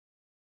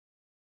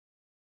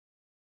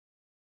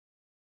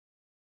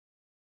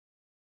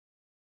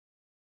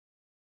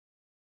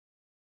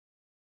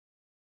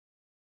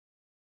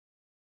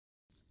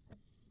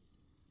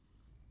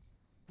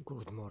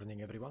Good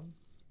morning, everyone.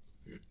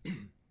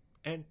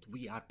 And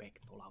we are back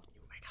Fallout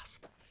New Vegas.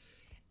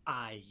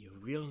 I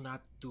will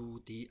not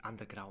do the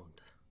underground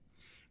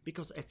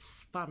because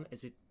as fun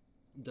as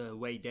the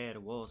way there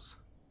was,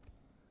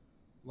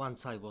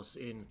 once I was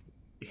in,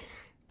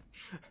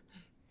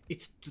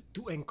 it's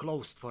too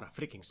enclosed for a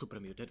freaking super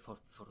mutant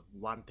for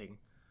one thing.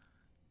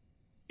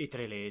 It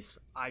really is.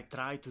 I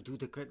tried to do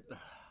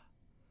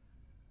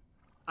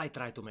I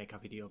tried to make a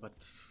video, but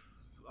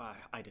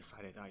I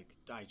decided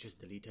I just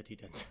deleted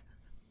it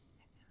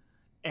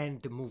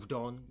and moved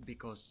on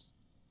because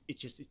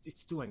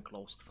it's too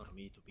enclosed for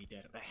me to be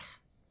there.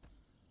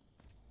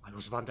 I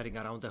was wandering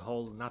around the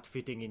hall, not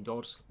fitting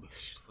indoors,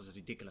 which was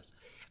ridiculous.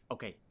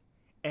 Okay,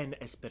 and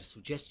as per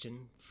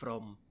suggestion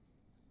from,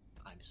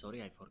 I'm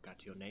sorry I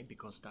forgot your name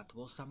because that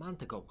was a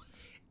month ago,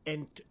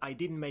 and I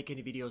didn't make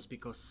any videos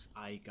because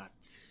I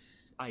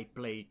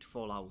played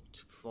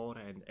Fallout 4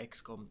 and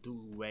XCOM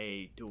 2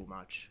 way too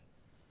much.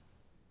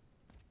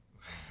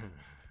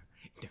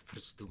 The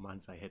first 2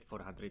 months I had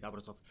 400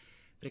 hours of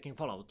freaking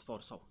Fallout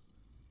 4, so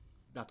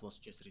that was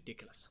just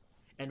ridiculous.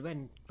 And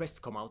when quests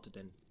come out,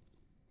 then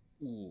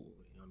ooh,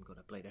 I'm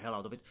gonna play the hell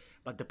out of it.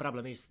 But the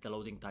problem is the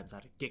loading times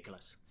are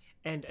ridiculous.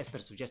 And as per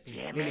suggestion,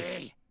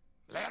 Jimmy,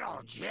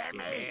 little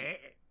Jimmy,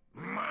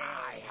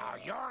 my, how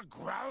you're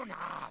grown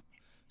up.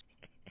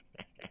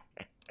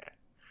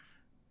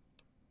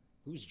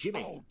 Who's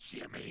Jimmy? Oh,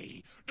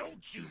 Jimmy,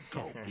 don't you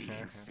go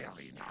being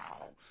silly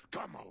now.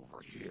 Come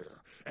over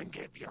here and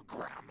give your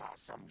grandma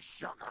some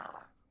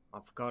sugar.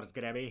 Of course,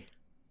 Grammy.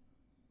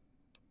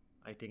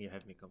 I think you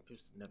have me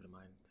confused. Never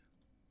mind.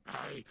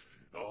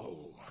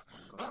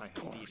 Of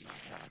course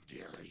I have,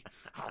 dearie.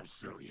 How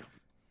silly.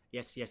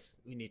 Yes,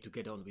 we need to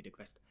get on with the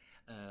quest.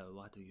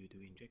 What do you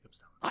do in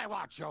Jacobstown? I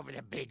watch over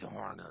the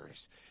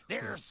bighorners.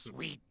 They're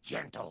sweet,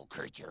 gentle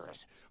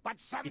creatures, but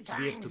sometimes It's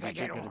weird to be they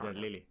get bigger over.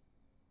 than Lily.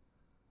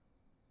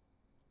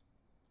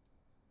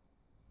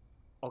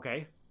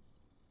 Okay.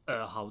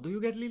 How do you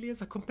get Lily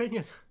as a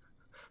companion?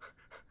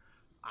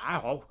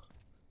 Ow!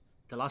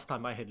 The last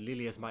time I had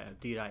Lily as my...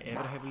 Did I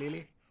ever have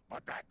Lily?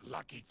 But that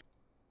lucky...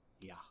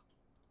 Yeah.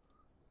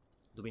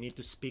 Do we need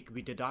to speak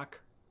with the dog?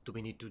 Do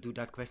we need to do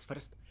that quest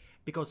first?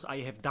 Because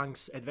I have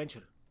Dunk's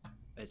Adventure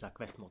as a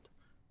quest mode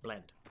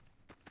planned.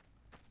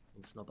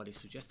 Since nobody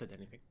suggested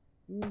anything.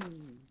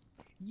 Ooh.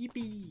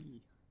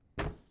 Yippee!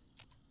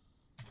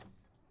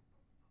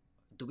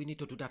 Do we need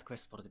to do that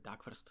quest for the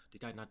dog first?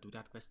 Did I not do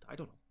that quest? I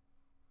don't know.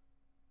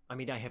 I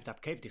mean, I have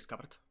that cave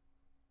discovered.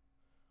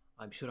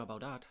 I'm sure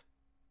about that.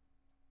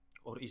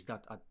 Or is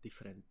that a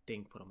different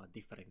thing from a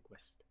different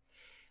quest?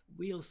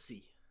 We'll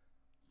see.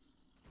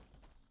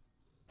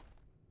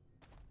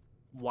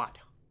 What?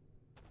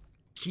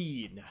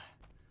 Keen.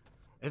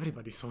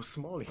 Everybody's so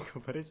small in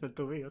comparison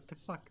to me, what the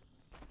fuck?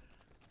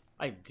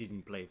 I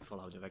didn't play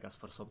Fallout New Vegas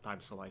for some time,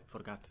 so I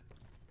forgot.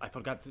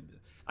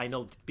 I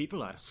know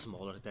people are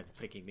smaller than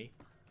freaking me.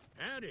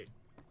 Howdy.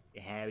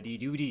 Howdy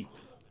doody.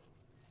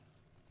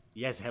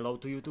 Yes, hello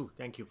to you too.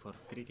 Thank you for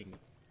greeting me.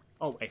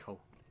 Oh, Echo.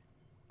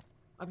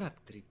 I'm not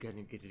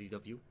gonna get rid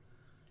of you.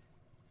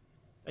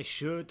 I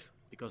should,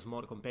 because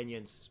more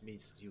companions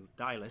means you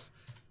die less.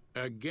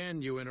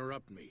 Again, you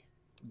interrupt me.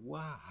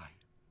 Why?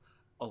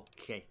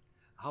 Okay.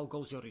 How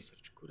goes your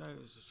research? Could I...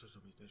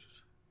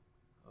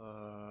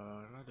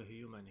 Another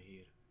human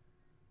here.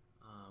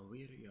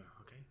 We're here,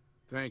 okay?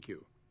 Thank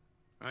you.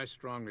 I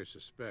strongly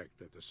suspect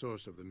that the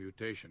source of the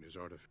mutation is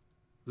artificial.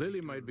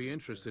 Lily might be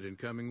interested in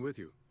coming with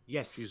you.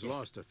 Yes, She's yes.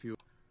 lost a few...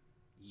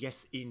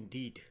 Yes,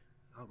 indeed.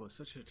 How goes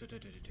such a...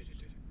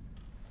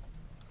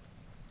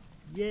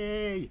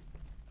 Yay!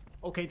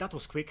 Okay, that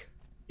was quick.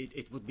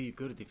 It would be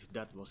good if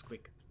that was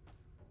quick.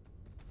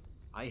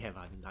 I have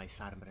a nice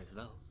armor as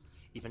well.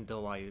 Even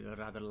though I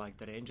rather like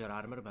the ranger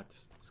armor, but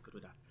screw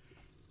that.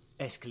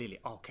 Ask Lily.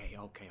 Okay.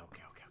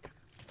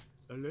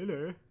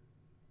 Lily.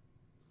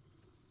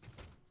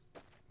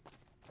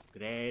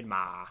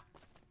 Grandma.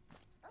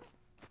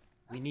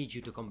 We need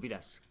you to come with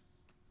us.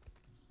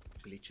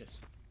 Glitches.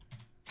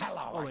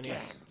 Hello again,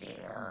 yes.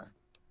 dear.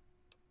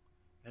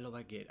 Hello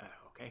again.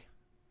 Okay.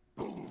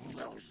 Ooh,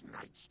 those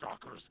night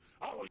stalkers.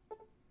 Oh,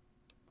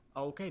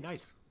 Okay,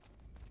 nice.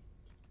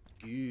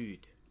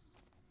 Good.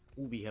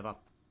 Ooh, we have a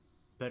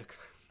perk.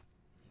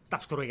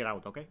 Stop screwing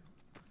around, okay?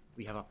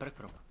 We have a perk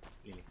from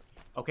Lily.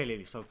 Okay,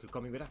 Lily, so you're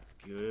coming with us?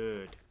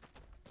 Good.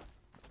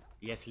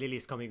 Yes, Lily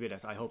is coming with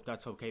us. I hope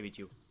that's okay with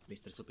you,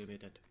 Mr. Super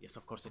Mutant. Yes,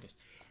 of course it is.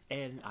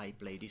 And I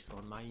play this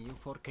on my new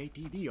 4K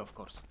TV, of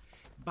course.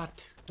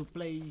 But to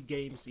play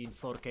games in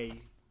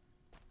 4K,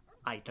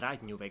 I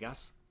tried New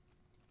Vegas.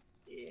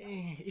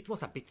 It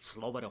was a bit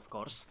slower, of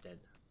course, than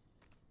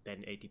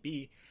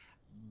 1080p.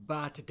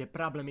 But the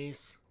problem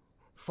is,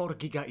 4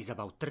 giga is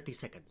about 30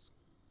 seconds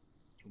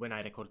when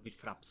I record with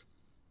fraps.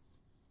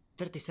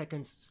 30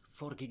 seconds,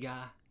 4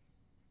 giga.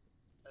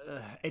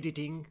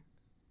 Editing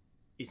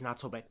is not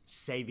so bad.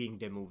 Saving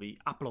the movie,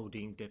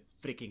 uploading the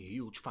freaking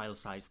huge file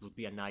size would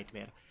be a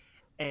nightmare.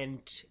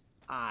 And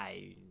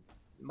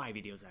my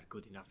videos are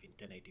good enough in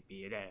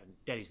 1080p.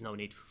 There is no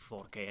need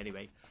for 4K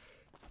anyway.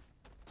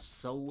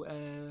 So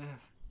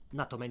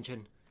Not to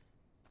mention,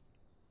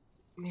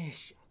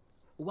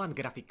 one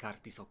graphic card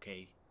is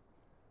okay.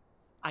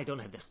 I don't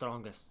have the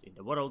strongest in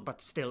the world,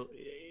 but still,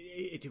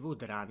 it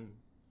would run.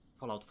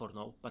 Fallout 4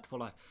 no, but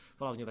Fallout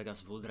New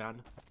Vegas would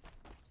run.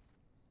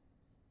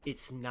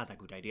 It's not a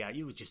good idea.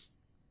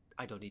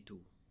 I don't need to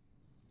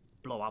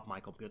blow up my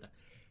computer.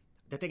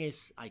 The thing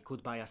is, I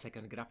could buy a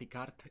second graphic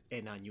card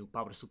and a new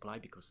power supply,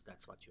 because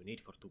that's what you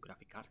need for 2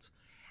 graphic cards.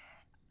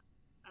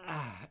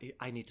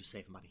 I need to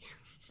save money.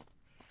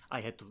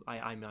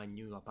 I'm a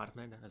new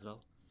apartment as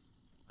well.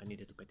 I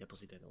needed to pay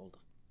deposit and all the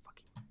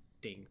fucking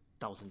thing.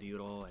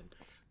 €1,000 and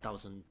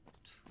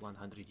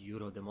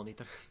 €1,100 the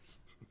monitor.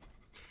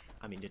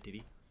 I mean the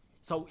TV.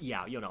 So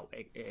yeah, you know,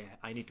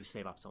 I need to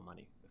save up some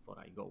money before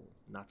I go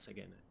nuts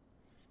again.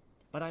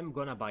 But I'm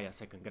gonna buy a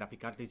second graphic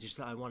card. It's just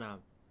I wanna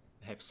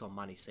have some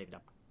money saved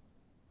up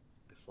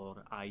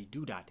before I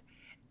do that.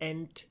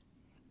 And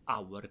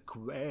our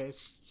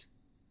quest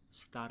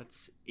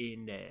starts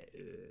in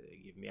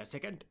give me a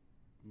second.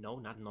 No,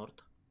 not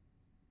north,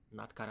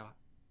 not Kara,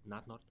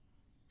 not north,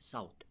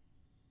 south,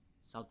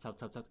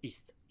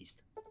 east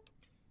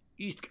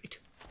gate.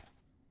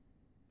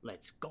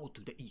 Let's go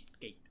to the east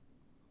gate.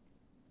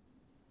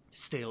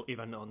 Still,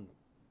 even on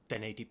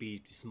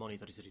 1080p, this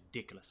monitor is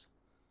ridiculous.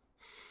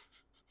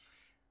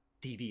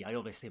 TV, I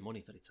always say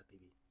monitor, it's a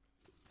TV.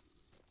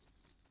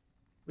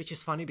 Which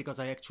is funny because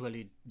I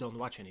actually don't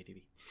watch any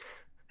TV.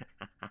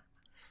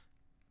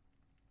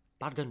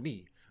 Pardon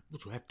me,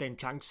 would you have 10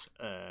 chunks?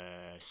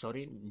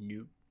 Sorry,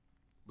 no.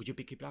 Would you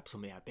pick it up? So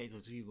may I pay the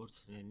 3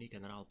 words? Nick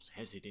and Ralph's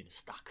has it in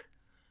stock.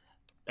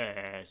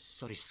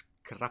 Sorry,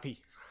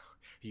 Scruffy.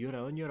 You're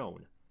on your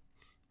own.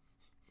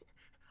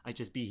 I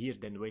just be here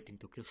then waiting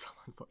to kill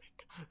someone for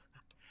it.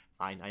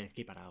 Fine, I'll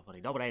keep an eye for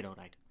it.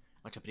 Alright.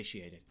 Much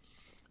appreciated.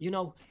 You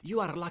know, you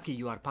are lucky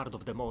you are part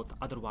of the mod,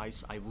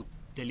 otherwise I would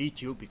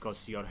delete you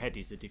because your head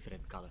is a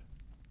different color.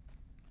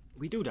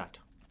 We do that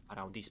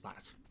around these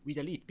parts. We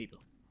delete people.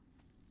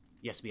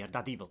 Yes, we are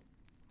that evil.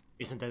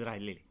 Isn't that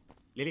right, Lily?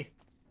 Lily,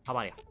 how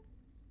are ya?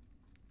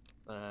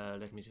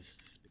 Let me just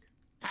speak.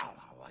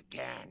 Hello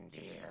again,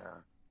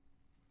 dear.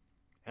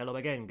 Hello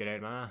again,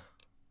 Grandma.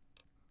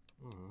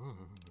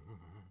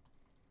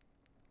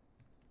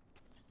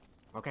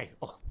 Okay,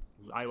 oh,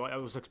 I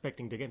was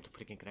expecting the game to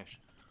freaking crash.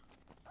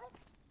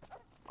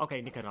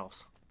 Okay, Nick and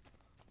Ralph's.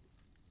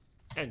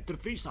 Enter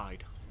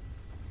Freeside.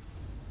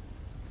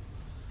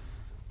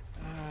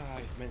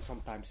 It's been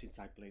some time since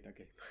I played a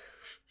game.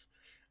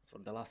 For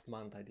the last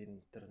month I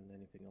didn't turn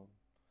anything on.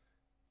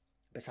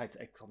 Besides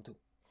XCOM 2.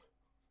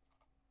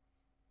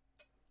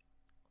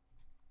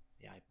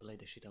 Yeah, I played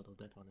the shit out of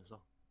that one as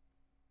well.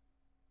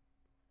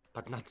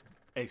 But not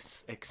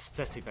as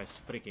excessive as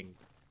freaking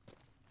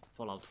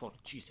Fallout 4.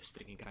 Jesus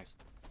freaking Christ.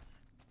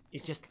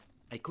 It's just,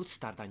 I could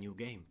start a new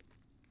game.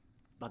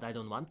 But I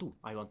don't want to.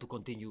 I want to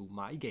continue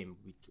my game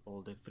with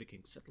all the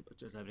freaking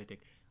settlements and everything.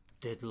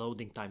 The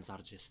loading times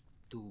are just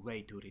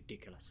way too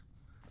ridiculous.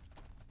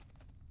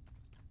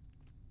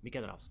 Mickey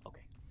Ralph's,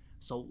 okay.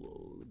 So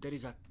there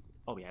is a...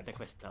 Oh yeah, the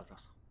quest tells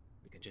us.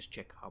 We can just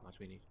check how much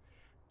we need.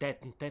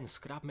 10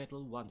 scrap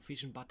metal, 1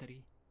 fission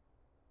battery,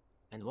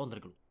 and wonder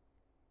glue.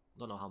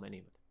 Don't know how many,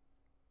 but...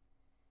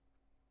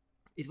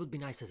 It would be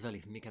nice as well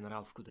if Mick and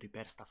Ralph could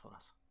repair stuff for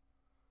us.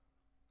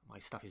 My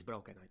stuff is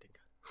broken, I think.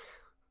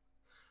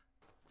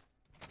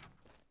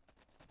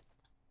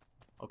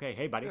 Okay,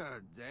 hey buddy.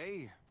 Good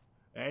day.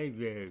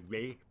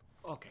 Hey.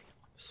 Okay,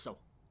 so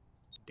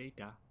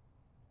data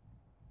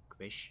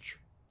quest.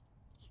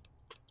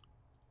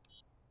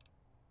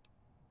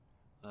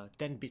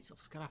 10 bits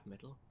of scrap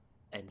metal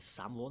and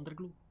some wonder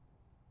glue.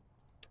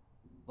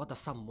 What does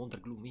some wonder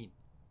glue mean?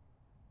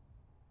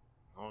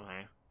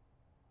 Okay.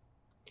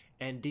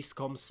 And this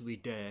comes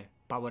with the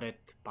powered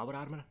power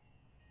armor.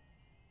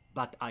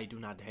 But I do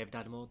not have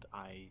that mod.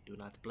 I do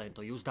not plan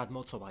to use that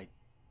mod, so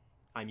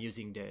I'm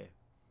using the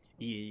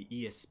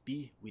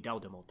ESP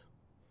without the mod.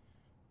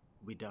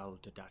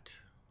 Without that.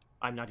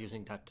 I'm not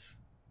using that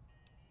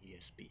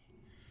ESP.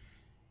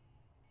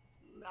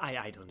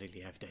 I don't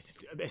really have that,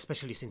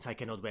 especially since I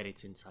cannot wear it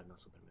since I'm not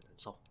super mutant.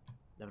 So,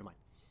 never mind.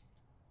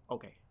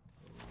 Okay,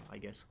 I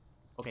guess.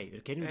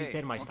 Okay, can you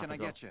repair my stuff as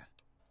well? What can I get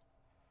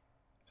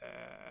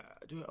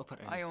you? Do you offer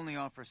any? I only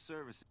offer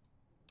service.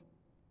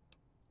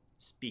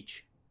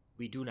 Speech.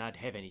 We do not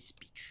have any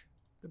speech.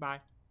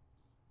 Goodbye.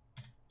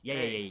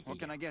 Yeah. What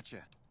can I get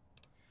you?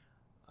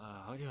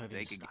 How do you have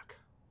it in stock?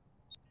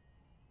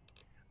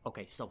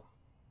 Okay, so.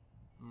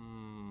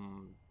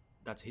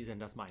 That's his and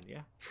that's mine,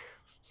 yeah?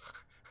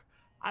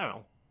 I don't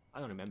know. I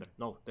don't remember.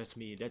 No, that's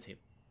me, that's him.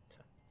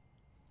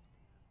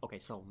 Okay,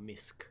 so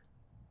Misk.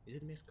 Is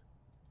it Misk?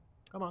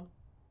 Come on.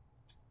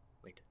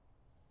 Wait.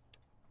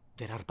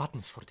 There are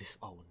buttons for this.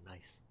 Oh,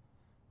 nice.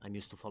 I'm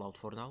used to Fallout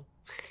 4 now.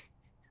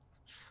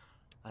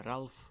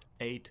 Ralph,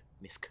 8,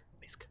 Misk.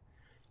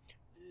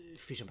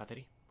 Fission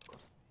battery, of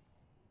course.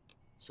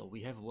 So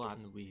we have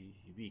one,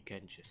 we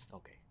can just,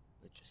 okay.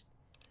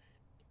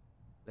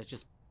 Let's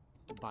just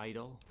buy it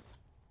all.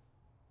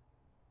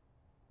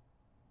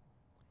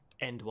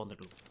 And wonder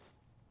glue.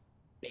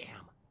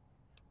 Bam.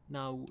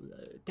 Now,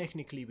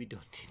 technically we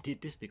don't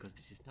need this because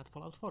this is not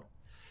Fallout 4.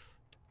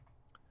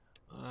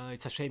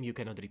 It's a shame you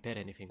cannot repair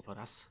anything for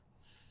us.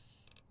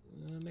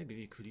 Maybe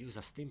we could use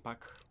a stim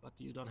pack, but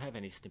you don't have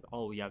any stim.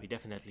 Oh yeah, we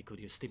definitely could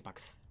use stim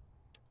packs.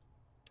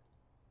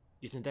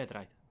 Isn't that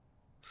right?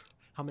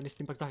 How many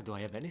stim packs do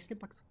I have? Any stim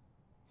packs?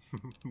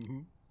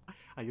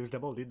 I used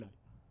them all, didn't I?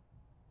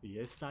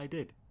 Yes, I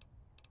did.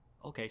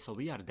 Okay, so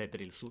we are dead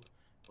real soon.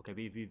 Okay,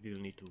 we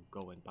will need to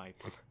go and buy.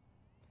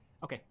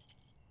 Okay,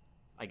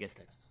 I guess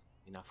that's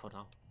enough for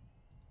now.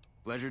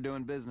 Pleasure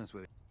doing business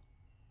with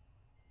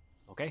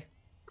you. Okay,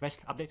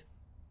 quest update.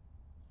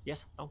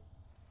 Yes, no.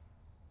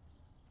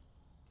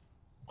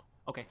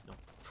 Okay, no.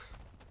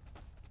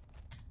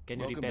 Can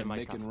you repair my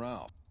stuff?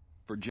 Ralph.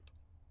 For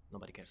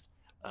Nobody cares.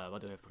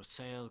 What do I have for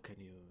sale? Can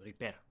you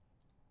repair?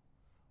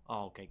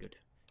 Oh, okay, good.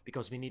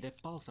 Because we need a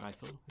pulse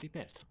rifle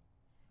repaired.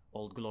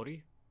 Old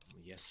Glory?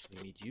 Yes,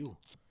 we need you.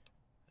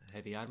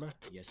 Heavy armor?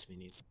 Yes, we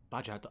need.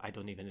 Budget? I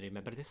don't even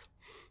remember this.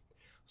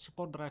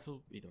 Support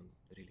rifle? We don't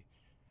really.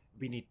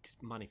 We need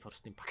money for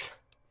stim packs.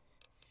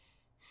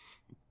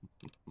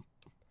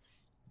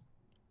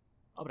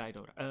 Alright,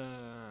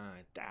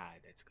 alright.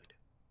 That's good.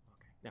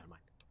 Okay, never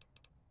mind.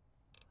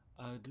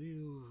 Do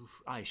you...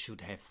 I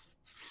should have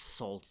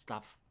sold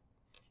stuff.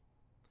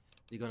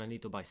 We're gonna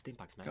need to buy stim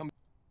packs, man.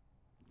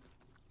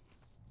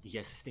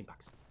 Yes, stim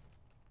packs.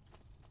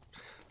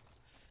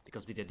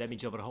 Because with the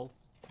damage overhaul,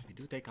 we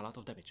do take a lot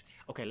of damage.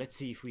 Okay, let's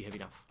see if we have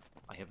enough.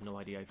 I have no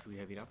idea if we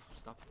have enough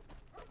stuff.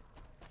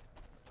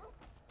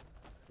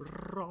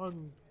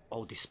 Run!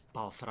 Oh, this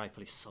pulse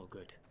rifle is so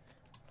good.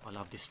 I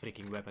love this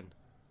freaking weapon.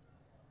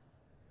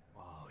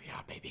 Oh,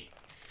 yeah, baby.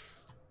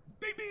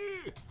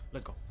 Baby!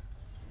 Let's go.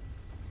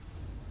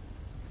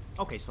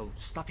 Okay, so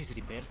stuff is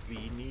repaired.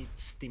 We need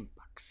stim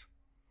packs.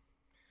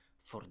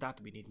 For that,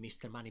 we need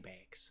Mr.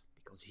 Moneybags.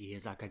 Because he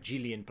has a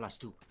gajillion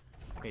 +2.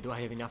 Okay, do I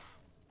have enough?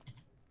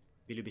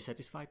 Will you be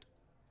satisfied?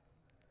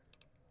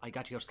 I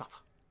got your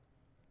stuff.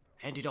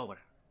 Hand it over.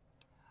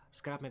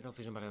 Scrap metal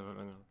fission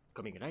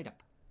coming right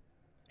up.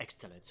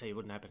 Excellent. Say you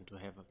wouldn't happen to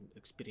have an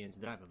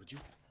experienced driver, would you?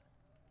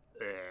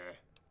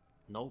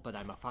 No, but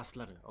I'm a fast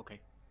learner. Okay.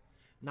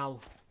 Now,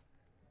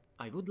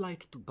 I would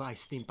like to buy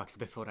stim packs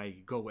before I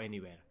go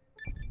anywhere.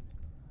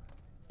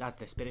 That's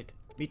the spirit.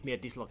 Meet me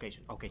at this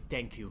location. Okay,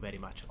 thank you very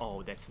much.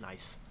 Oh, that's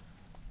nice.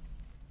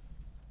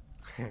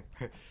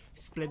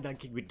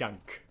 Splendunking with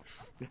Dunk.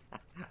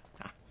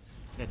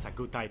 That's a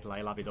good title,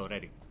 I love it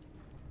already.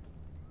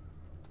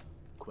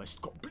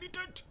 Quest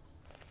completed!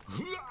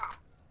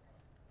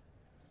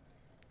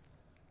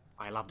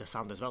 I love the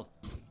sound as well.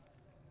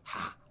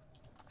 Ha!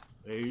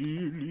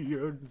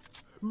 Alien!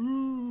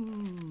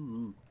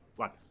 Ooh.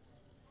 What?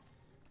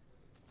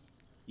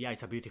 Yeah,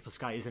 it's a beautiful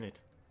sky, isn't it?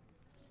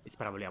 It's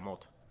probably a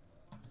mod.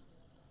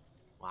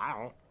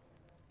 Wow.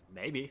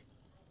 Maybe.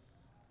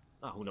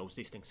 Who knows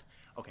these things?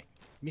 Okay,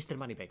 Mr.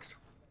 Moneybags.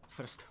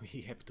 First,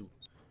 we have to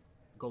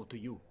go to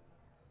you.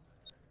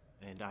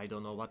 And I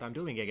don't know what I'm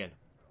doing again.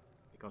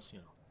 Because, you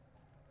know,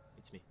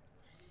 it's me.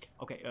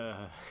 Okay,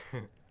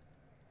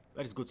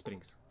 where's Good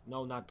Springs?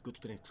 No, not Good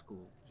Springs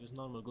School. Just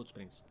normal Good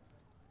Springs.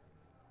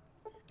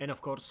 And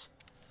of course,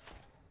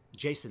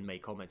 Jason may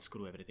come and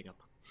screw everything up.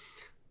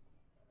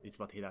 It's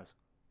what he does.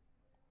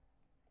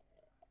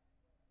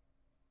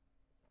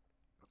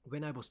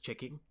 When I was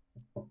checking,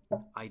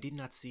 I did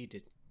not see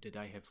that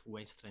I have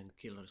wasteland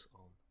killers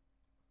on.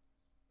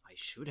 I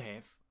should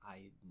have.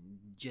 I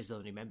just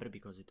don't remember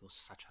because it was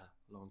such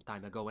a long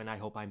time ago, and I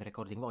hope I'm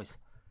recording voice,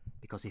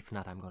 because if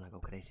not, I'm gonna go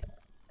crazy.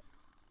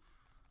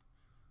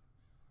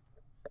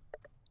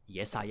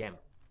 Yes, I am.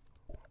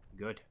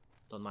 Good.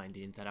 Don't mind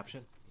the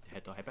interruption. It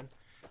had to happen.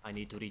 I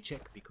need to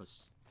recheck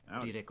because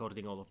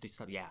re-recording all of this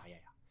stuff. Yeah.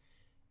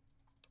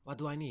 What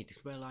do I need?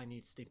 Well, I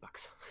need stim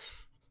packs.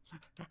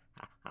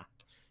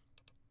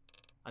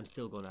 I'm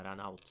still gonna run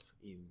out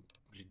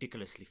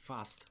ridiculously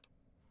fast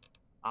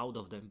out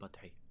of them, but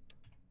hey.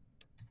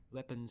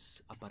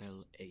 Weapons,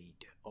 apparel,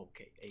 aid.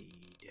 Okay,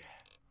 aid.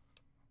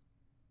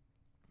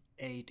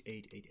 Aid,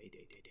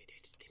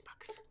 stim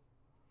packs.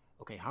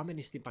 Okay, how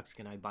many stim packs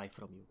can I buy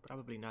from you?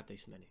 Probably not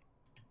as many.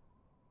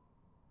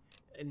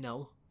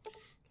 No.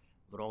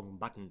 Wrong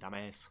button,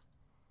 dumbass.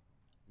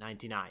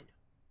 99.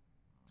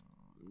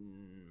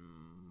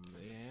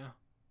 Yeah.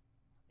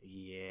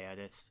 Yeah,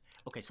 that's...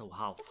 Okay, so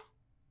half.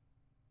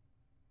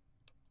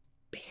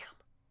 Bam.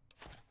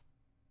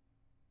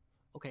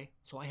 Okay,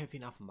 so I have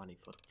enough money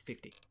for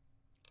 50.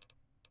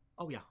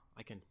 Oh yeah,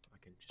 I can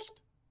just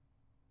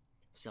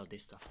sell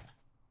this stuff.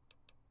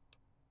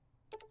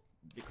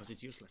 Because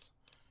it's useless.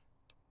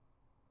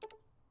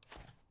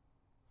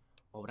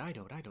 Alright.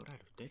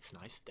 That's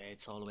nice.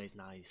 That's always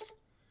nice.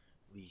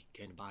 We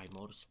can buy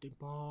more stim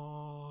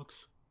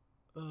packs.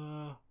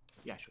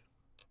 Yeah, sure.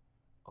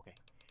 Okay.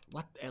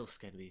 What else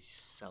can we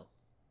sell?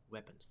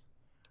 Weapons.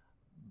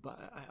 But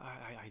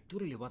I do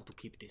really want to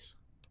keep this.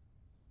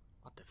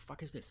 What the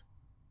fuck is this?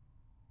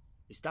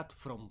 Is that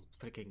from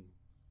freaking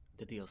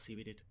the DLC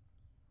we did?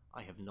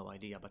 I have no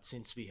idea, but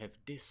since we have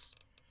this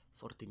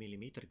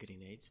 40mm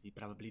grenades, we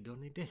probably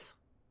don't need this.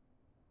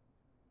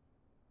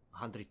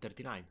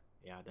 139.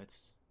 Yeah,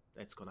 that's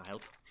gonna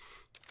help.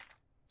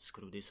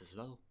 Screw this as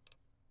well.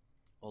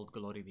 Old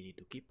Glory we need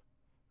to keep.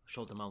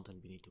 Shoulder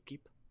Mountain we need to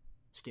keep.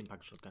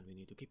 Steampunk Shotgun we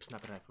need to keep.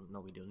 Sniper Rifle,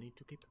 no, we don't need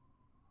to keep.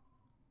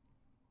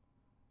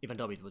 Even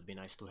though it would be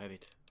nice to have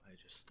it. I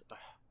just...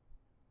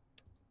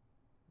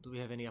 Do we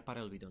have any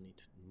apparel we don't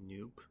need?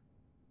 Nope.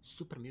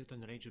 Super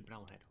Mutant Ranger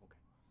Brownhead, okay.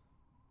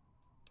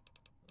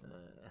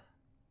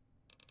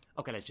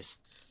 Okay, let's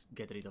just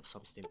get rid of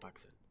some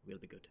Steampunks and we'll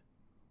be good.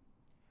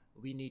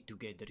 We need to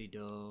get rid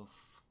of...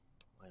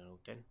 I don't know,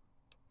 10?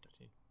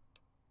 13?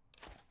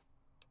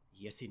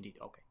 Yes, indeed.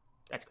 Okay,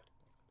 that's good.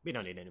 We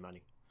don't need any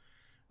money.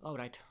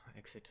 Alright,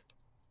 exit.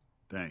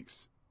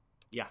 Thanks.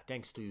 Yeah,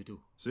 thanks to you too.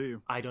 See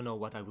you. I don't know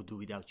what I would do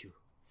without you.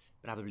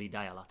 Probably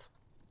die a lot.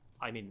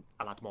 I mean,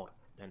 a lot more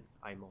than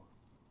I'm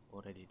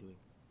already doing.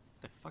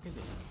 The fuck is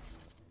this?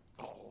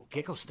 Oh,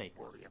 Gecko steak.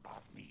 don't worry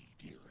about me,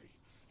 dearie.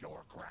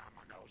 Your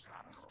grandma knows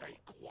how to stay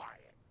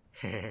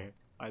quiet.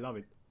 I love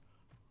it.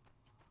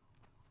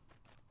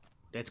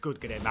 That's good,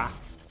 Grandma.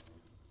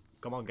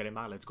 Come on,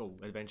 Grandma, let's go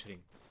adventuring.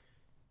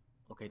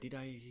 Okay, did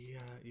I...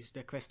 is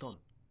the quest on?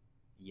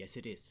 Yes,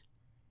 it is.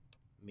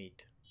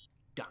 Meet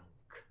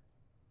Dunk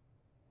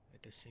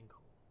at the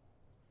sinkhole.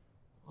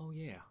 Oh,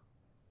 yeah.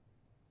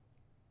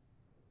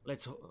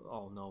 Let's...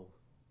 Oh, no.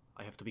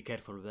 I have to be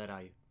careful where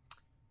I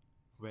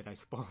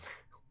spawn.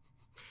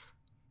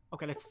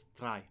 Okay, let's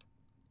try.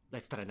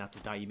 Let's try not to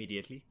die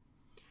immediately.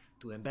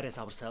 To embarrass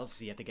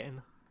ourselves yet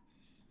again.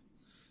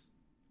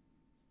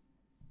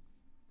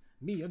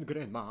 Me and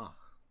Grandma.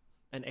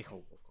 And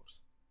Echo, of course.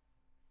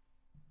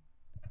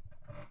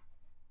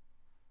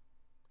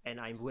 And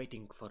I'm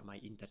waiting for my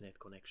internet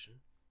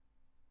connection.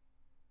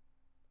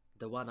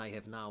 The one I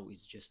have now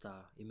is just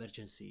a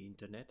emergency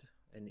internet,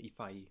 and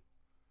if I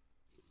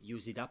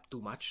use it up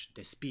too much,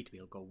 the speed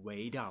will go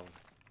way down.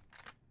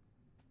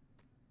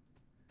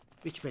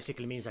 Which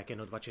basically means I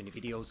cannot watch any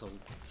videos. Oh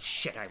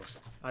shit, I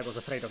was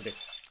afraid of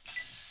this.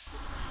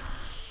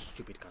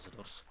 Stupid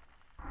cazadors.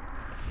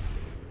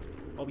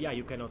 Oh yeah,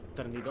 you cannot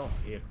turn it off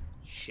here.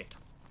 Shit.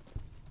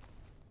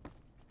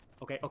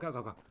 Okay, okay, okay,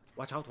 okay.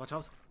 Watch out, watch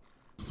out.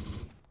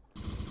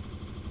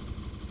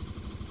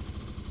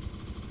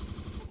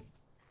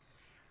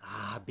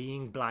 Ah,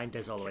 being blind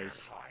as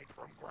always. Hide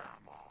from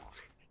Grandma.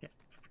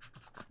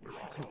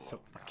 I'm so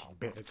fucking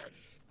bad.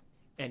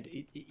 And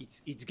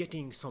it's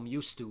getting some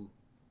used to.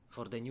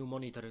 For the new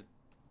monitor,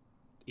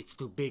 it's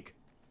too big.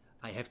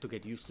 I have to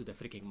get used to the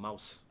freaking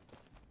mouse.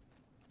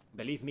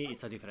 Believe me,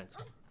 it's a difference.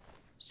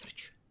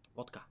 Search.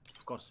 Vodka.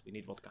 Of course, we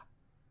need vodka.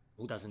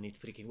 Who doesn't need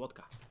freaking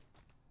vodka?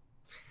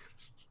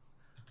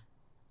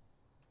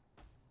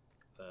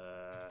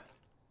 No,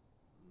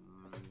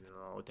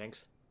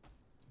 thanks.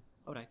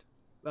 Alright.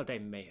 Well, they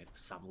may have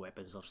some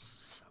weapons or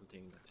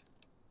something, but...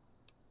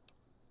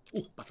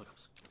 Ooh, battle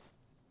caps.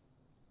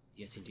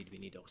 Yes, indeed, we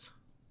need those.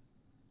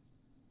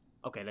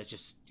 Okay, let's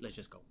just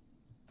go.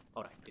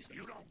 Alright, this way.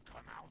 You don't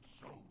come out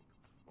soon.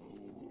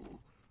 Ooh,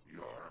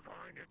 you're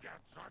going to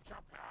get such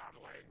a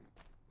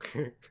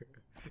paddling.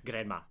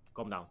 Grandma,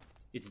 calm down.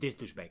 It's this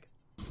douchebag,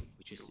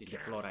 which is in the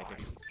floor right there.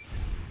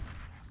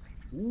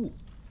 Ooh.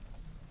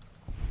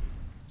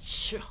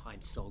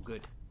 I'm so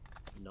good.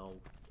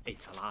 No,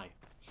 it's a lie.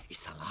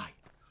 It's a lie.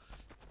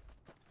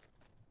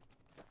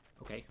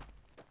 Okay.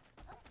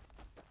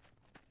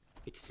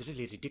 It's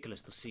really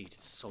ridiculous to see.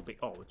 It's so big.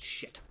 Oh,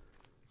 shit.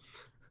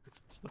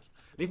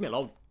 Leave me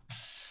alone.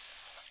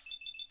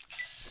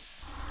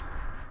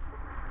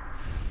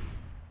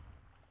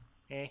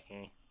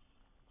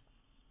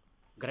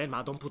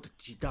 Grandma, don't put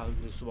down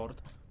the sword.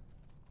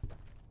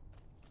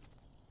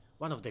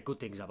 One of the good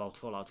things about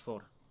Fallout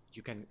 4,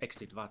 you can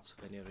exit VATS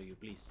whenever you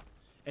please.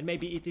 And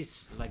maybe it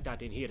is like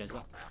that in here as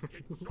well.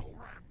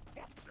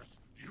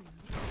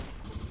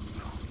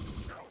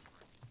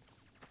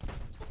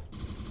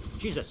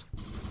 Jesus!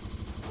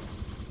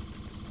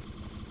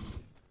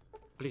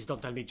 Please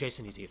don't tell me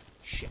Jason is here.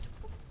 Shit.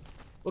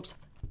 Oops.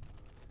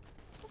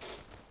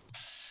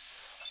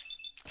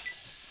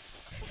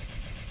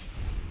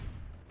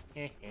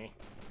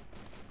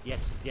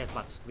 Yes, yes,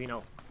 VATS, we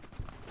know.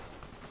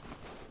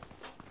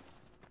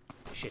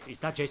 Shit, is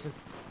that Jason?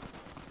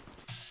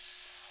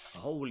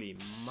 Holy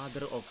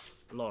mother of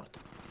Lord.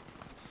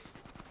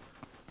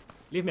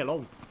 Leave me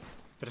alone.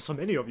 There's so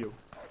many of you.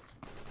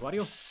 Who are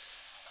you?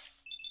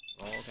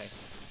 Oh, okay.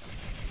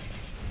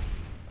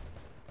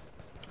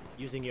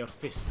 Using your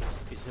fists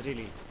is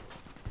really...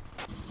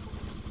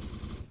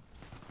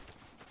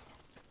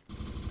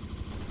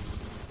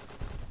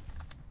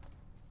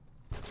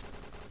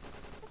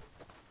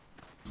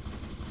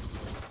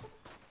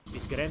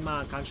 Is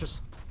Grandma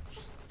unconscious?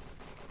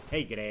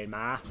 Hey,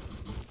 Grandma.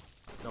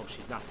 No,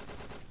 she's not.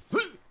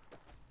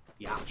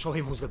 Yeah, show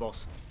him who's the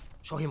boss.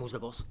 Show him who's the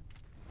boss.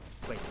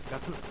 Wait,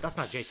 that's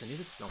not Jason, is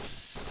it? No.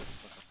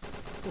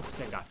 Oh,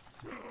 thank God.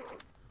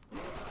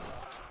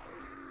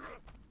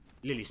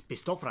 Lily's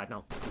pissed off right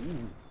now.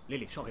 Ooh,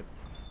 Lily, show him.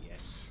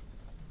 Yes.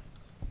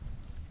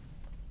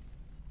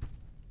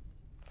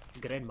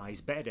 Grandma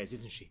is badass,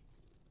 isn't she?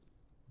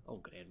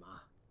 Oh, Grandma.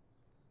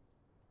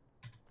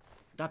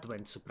 That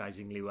went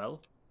surprisingly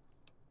well.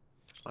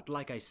 But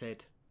like I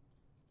said,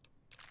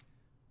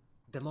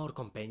 the more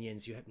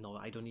companions you have... No,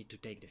 I don't need to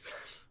take this.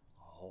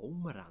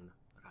 Home run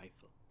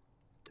rifle.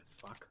 The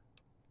fuck?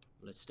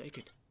 Let's take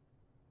it.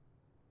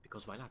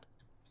 Because why not?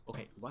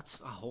 Okay,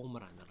 what's a home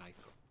run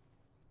rifle?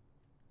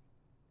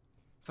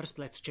 First,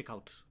 let's check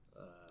out...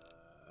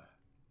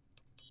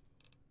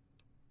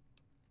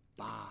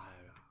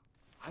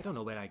 I don't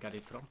know where I got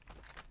it from.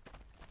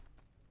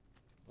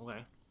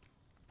 Okay.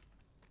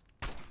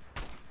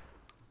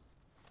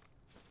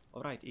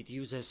 Alright, it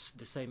uses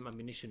the same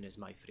ammunition as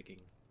my freaking...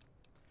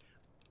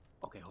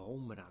 Okay,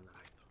 home run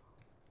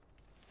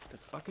rifle. The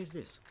fuck is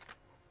this?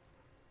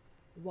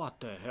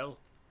 What the hell?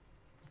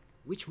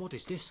 Which mod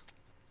is this?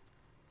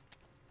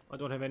 I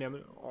don't have any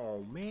ammunition.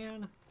 Oh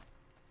man.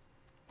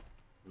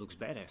 Looks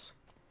badass.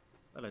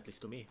 Well, at least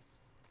to me.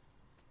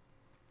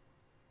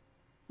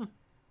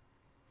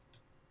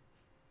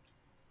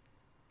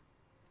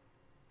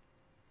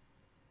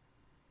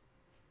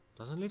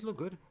 Doesn't it look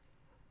good?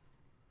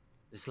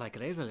 It's like a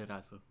railway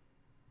rifle.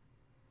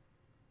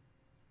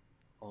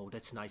 Oh,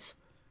 that's nice.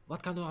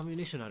 What kind of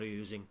ammunition are you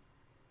using?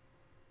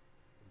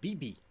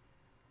 BB.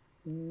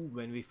 Ooh,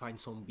 when we find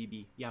some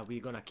BB. Yeah, we're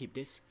gonna keep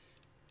this.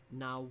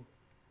 Now,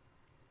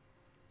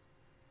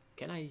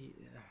 can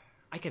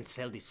I can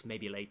sell this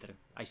maybe later.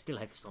 I still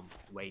have some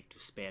weight to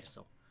spare,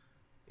 so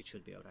it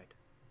should be alright.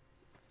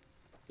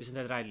 Isn't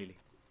that right, Lily?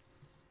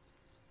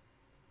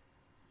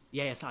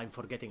 Yes, I'm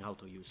forgetting how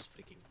to use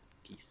freaking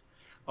keys.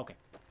 Okay.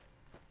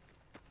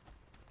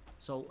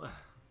 So,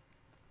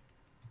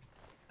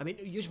 I mean,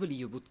 usually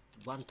you would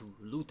want to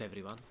loot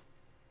everyone.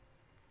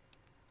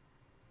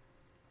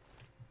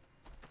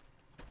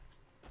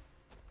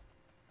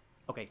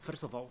 Okay,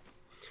 first of all,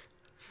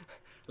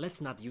 let's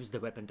not use the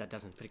weapon that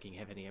doesn't freaking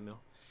have any ammo.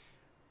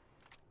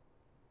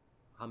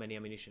 How many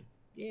ammunition?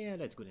 Yeah,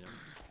 that's good enough.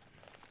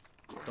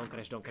 Don't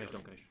crash, don't crash,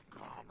 don't crash.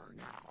 Calmer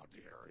now,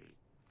 dearie.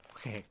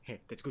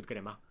 That's good,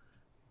 Grandma.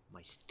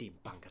 My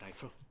steampunk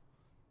rifle.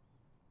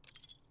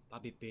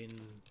 Bobby pin.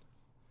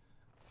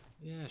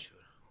 Yeah, sure.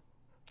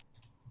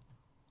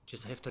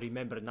 Just have to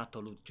remember not to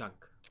loot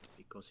junk,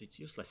 because it's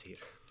useless here.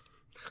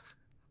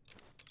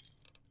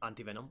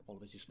 Anti-venom,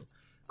 always useful.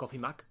 Coffee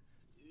Mac?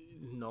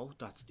 No,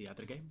 that's the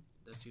other game.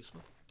 That's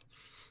useful.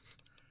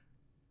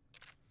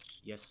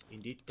 Yes,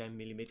 indeed,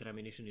 10mm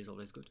ammunition is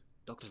always good.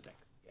 Doctor's bag.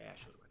 Yeah,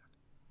 sure, why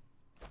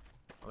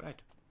not?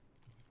 Alright.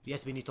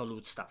 Yes, we need to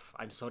loot stuff.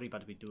 I'm sorry,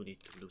 but we do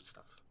need to loot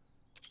stuff.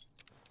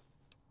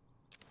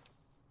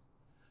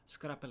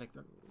 Scrap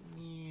electron.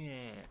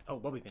 Yeah. Oh,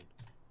 bobby pin.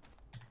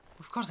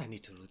 Of course I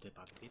need to loot the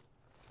bobby pin.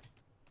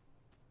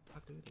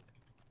 Fuck do you think?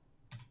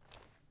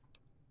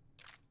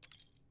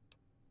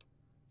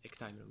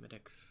 Ectimer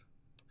Medex.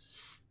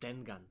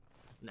 Sten gun.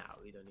 No,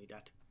 we don't need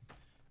that.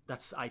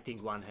 That's, I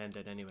think,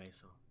 one-handed anyway,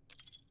 so.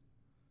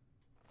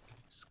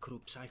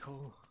 Screw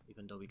Psycho,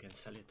 even though we can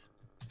sell it.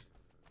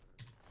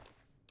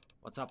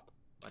 What's up,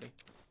 buddy?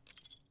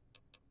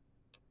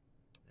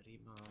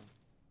 Rebound.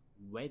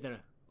 Weather.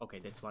 Okay,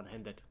 that's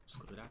one-handed.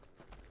 Screw that.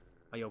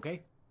 Are you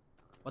okay?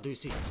 What do you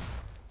see?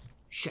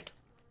 Shit.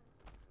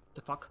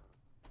 The fuck?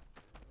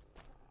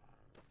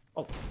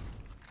 Oh.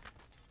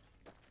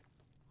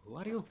 Who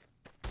are you?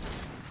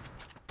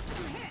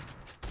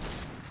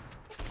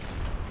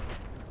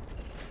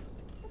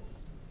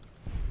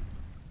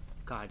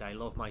 God, I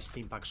love my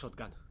steampunk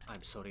shotgun.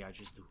 I'm sorry, I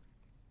just do.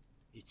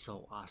 It's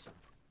so awesome.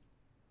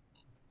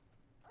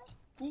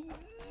 Ooh.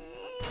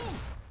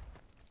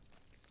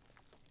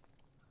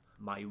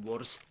 My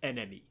worst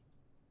enemy.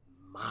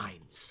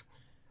 Mines.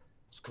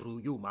 Screw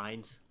you,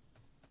 mines.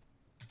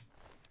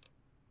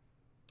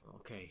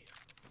 Okay.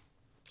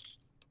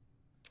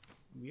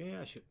 Yeah,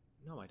 I should.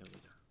 No, I don't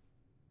need that.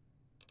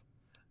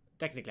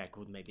 Technically, I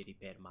could maybe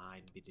repair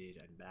mine with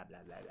it and blah blah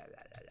blah blah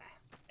blah blah.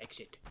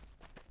 Exit.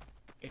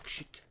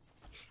 Exit.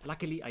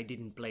 Luckily, I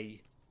didn't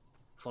play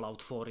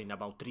Fallout 4 in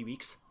about 3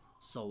 weeks,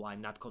 so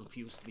I'm not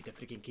confused with the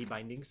freaking key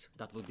bindings.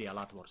 That would be a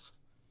lot worse.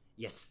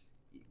 Yes,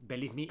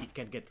 believe me, it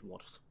can get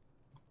worse.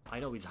 I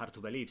know it's hard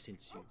to believe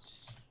since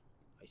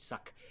I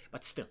suck,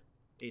 but still,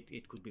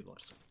 it could be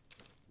worse.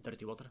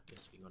 Dirty water,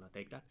 yes, we're gonna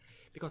take that,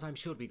 because I'm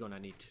sure we're gonna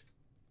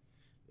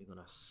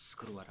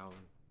screw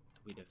around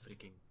with the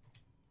freaking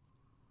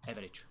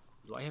average.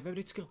 Do I have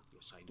average skill?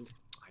 Yes, I do.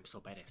 I'm so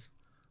badass.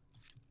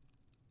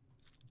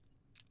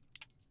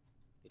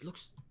 It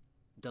looks...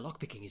 The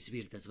lockpicking is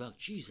weird as well.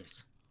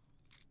 Jesus.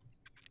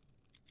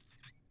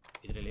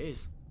 It really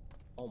is.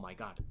 Oh my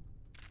god.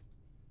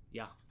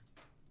 Yeah.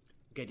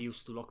 Get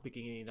used to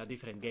lockpicking in a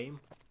different game.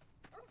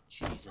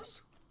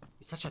 Jesus.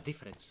 It's such a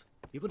difference.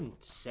 You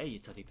wouldn't say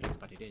it's a difference,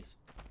 but it is.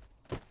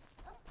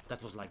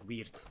 That was like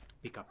weird to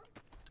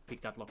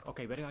pick that lock.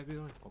 Okay, where are we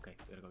going? Okay,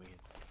 we're going in.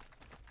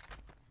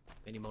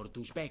 Any more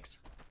douchebags?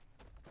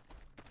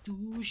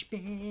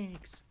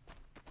 Douchebags!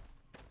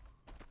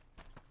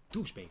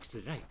 Douchebags to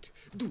the right,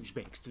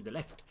 douchebags to the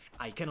left.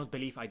 I cannot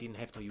believe I didn't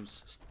have to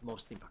use more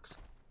stimpaks.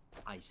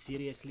 I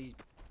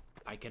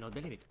cannot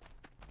believe it.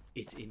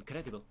 It's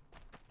incredible.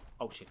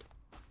 Oh shit,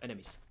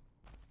 enemies.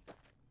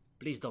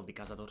 Please don't be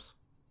cazadors.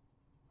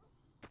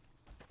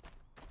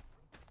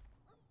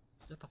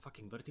 that a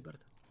fucking vertibird?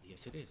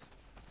 Yes, it is.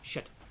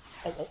 Shit.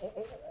 Oh, oh, oh,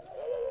 oh, oh,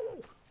 oh,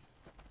 oh.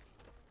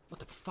 What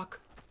the fuck?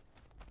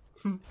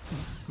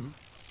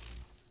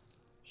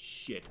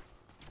 Shit.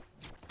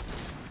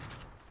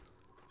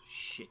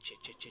 Shit, shit,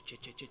 shit, shit, shit,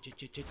 shit, shit, shit,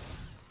 shit,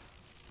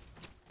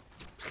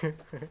 shit.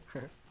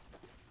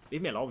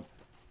 Leave me alone.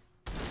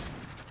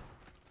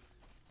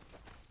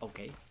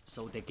 Okay,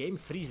 so the game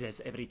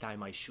freezes every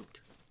time I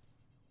shoot,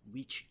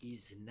 which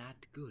is not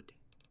good.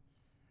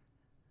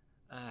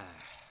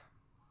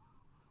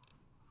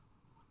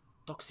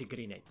 Toxic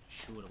grenade,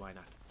 sure, why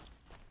not?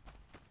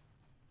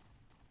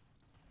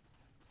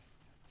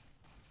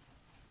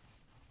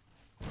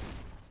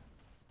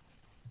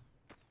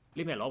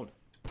 Leave me alone.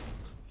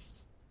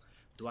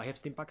 Do I have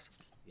stim packs?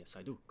 Yes,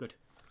 I do. Good.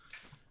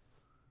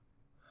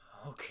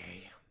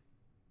 Okay.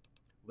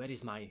 Where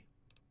is my...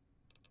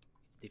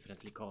 It's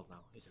differently called now,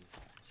 isn't it?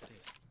 Yes, it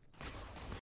is.